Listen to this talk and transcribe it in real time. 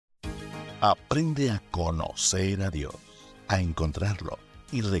Aprende a conocer a Dios, a encontrarlo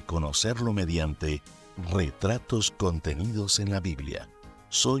y reconocerlo mediante retratos contenidos en la Biblia.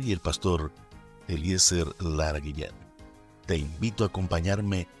 Soy el pastor Eliezer Lara Guillén. Te invito a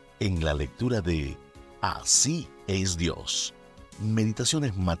acompañarme en la lectura de Así es Dios.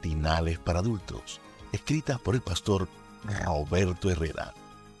 Meditaciones matinales para adultos, escritas por el pastor Roberto Herrera.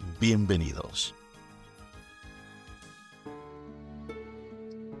 Bienvenidos.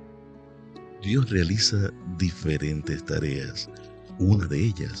 Dios realiza diferentes tareas. Una de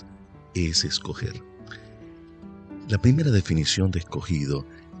ellas es escoger. La primera definición de escogido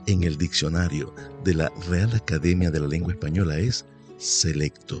en el diccionario de la Real Academia de la Lengua Española es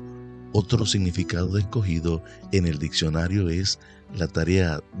selecto. Otro significado de escogido en el diccionario es la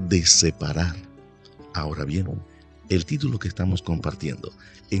tarea de separar. Ahora bien, el título que estamos compartiendo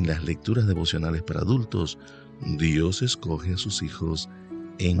en las lecturas devocionales para adultos, Dios escoge a sus hijos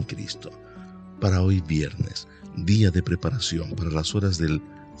en Cristo. Para hoy viernes, día de preparación para las horas del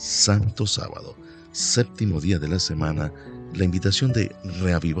Santo Sábado, séptimo día de la semana, la invitación de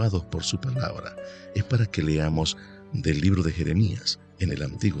Reavivados por su palabra es para que leamos del libro de Jeremías en el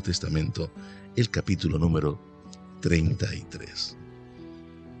Antiguo Testamento, el capítulo número 33.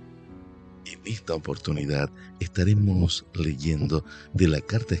 En esta oportunidad estaremos leyendo de la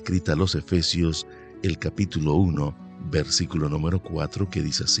carta escrita a los Efesios, el capítulo 1, versículo número 4, que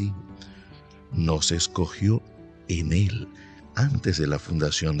dice así: Nos escogió en Él antes de la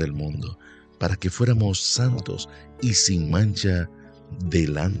fundación del mundo, para que fuéramos santos y sin mancha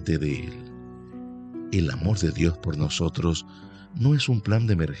delante de Él. El amor de Dios por nosotros no es un plan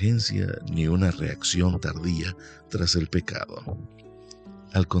de emergencia ni una reacción tardía tras el pecado.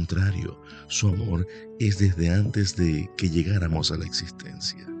 Al contrario, su amor es desde antes de que llegáramos a la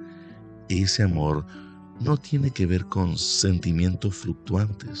existencia. Ese amor no tiene que ver con sentimientos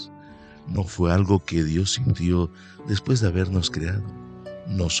fluctuantes. No fue algo que Dios sintió después de habernos creado.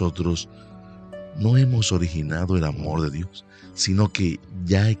 Nosotros no hemos originado el amor de Dios, sino que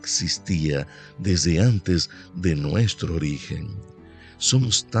ya existía desde antes de nuestro origen.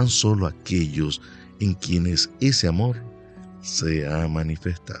 Somos tan solo aquellos en quienes ese amor se ha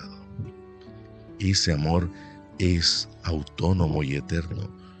manifestado. Ese amor es autónomo y eterno.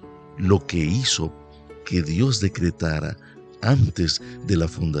 Lo que hizo que Dios decretara antes de la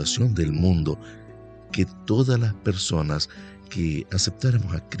fundación del mundo que todas las personas que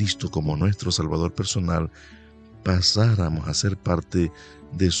aceptáramos a Cristo como nuestro Salvador personal pasáramos a ser parte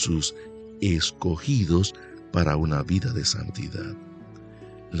de sus escogidos para una vida de santidad.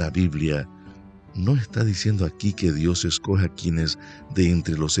 La Biblia no está diciendo aquí que Dios escoge a quienes de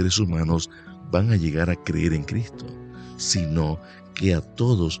entre los seres humanos van a llegar a creer en Cristo, sino que a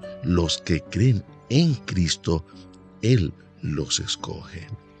todos los que creen en Cristo, Él los escoge.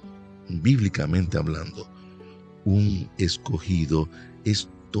 Bíblicamente hablando, un escogido es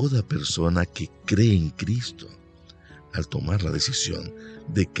toda persona que cree en Cristo. Al tomar la decisión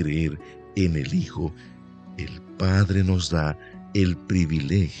de creer en el Hijo, el Padre nos da el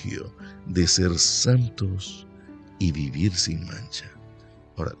privilegio de ser santos y vivir sin mancha.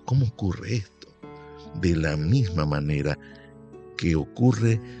 Ahora, ¿cómo ocurre esto? De la misma manera que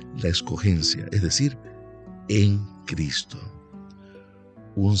ocurre la escogencia, es decir, en Cristo.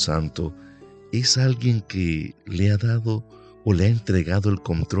 Un santo es alguien que le ha dado o le ha entregado el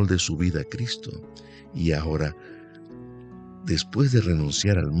control de su vida a Cristo y ahora, después de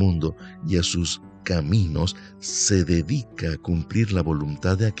renunciar al mundo y a sus caminos, se dedica a cumplir la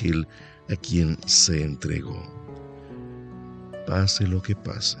voluntad de aquel a quien se entregó. Pase lo que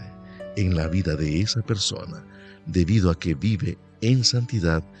pase en la vida de esa persona, debido a que vive en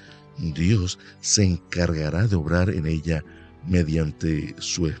santidad, Dios se encargará de obrar en ella mediante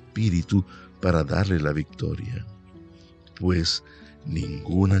su Espíritu para darle la victoria. Pues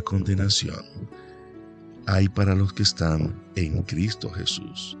ninguna condenación hay para los que están en Cristo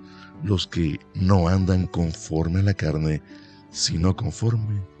Jesús, los que no andan conforme a la carne, sino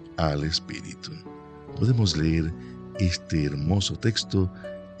conforme al Espíritu. Podemos leer este hermoso texto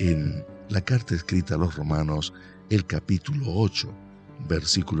en la carta escrita a los Romanos, el capítulo 8,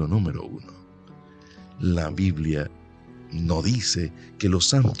 versículo número 1. La Biblia no dice que los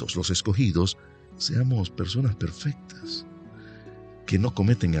santos, los escogidos, seamos personas perfectas, que no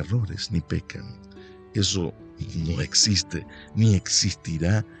cometen errores ni pecan. Eso no existe ni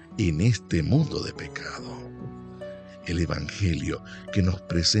existirá en este mundo de pecado. El Evangelio que nos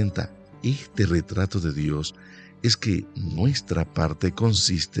presenta este retrato de Dios es que nuestra parte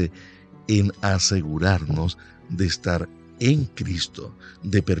consiste en asegurarnos de estar en Cristo,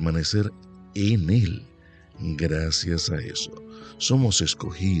 de permanecer en Él. Gracias a eso, somos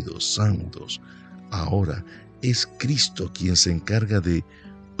escogidos, santos. Ahora es Cristo quien se encarga de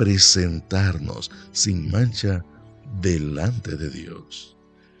presentarnos sin mancha delante de Dios.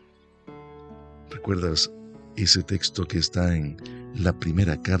 ¿Recuerdas ese texto que está en la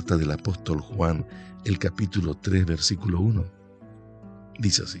primera carta del apóstol Juan, el capítulo 3, versículo 1?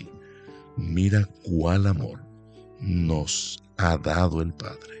 Dice así: mira cuál amor nos ha dado el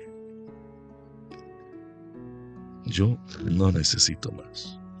Padre. Yo no necesito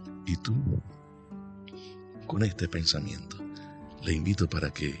más. ¿Y tú? Con este pensamiento, le invito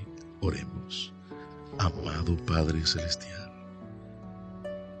para que oremos. Amado Padre Celestial,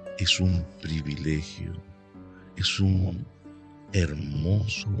 es un privilegio, es un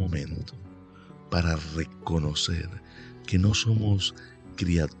hermoso momento para reconocer que no somos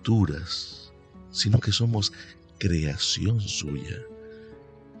criaturas, sino que somos creación suya.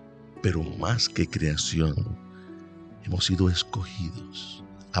 Pero más que creación, hemos sido escogidos,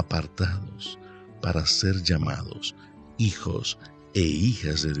 apartados para ser llamados hijos e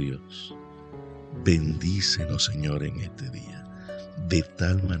hijas de Dios. Bendícenos, Señor, en este día, de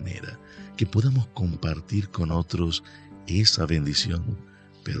tal manera que podamos compartir con otros esa bendición,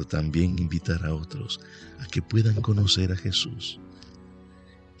 pero también invitar a otros a que puedan conocer a Jesús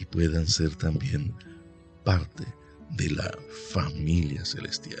y puedan ser también parte de la familia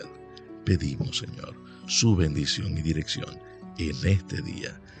celestial. Pedimos, Señor, su bendición y dirección en este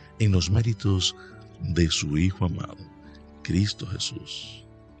día, en los méritos de su Hijo amado, Cristo Jesús.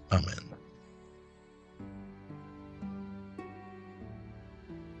 Amén.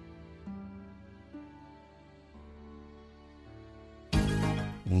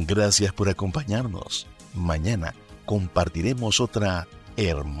 Gracias por acompañarnos. Mañana compartiremos otra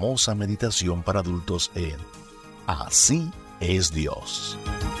hermosa meditación para adultos en Así es Dios.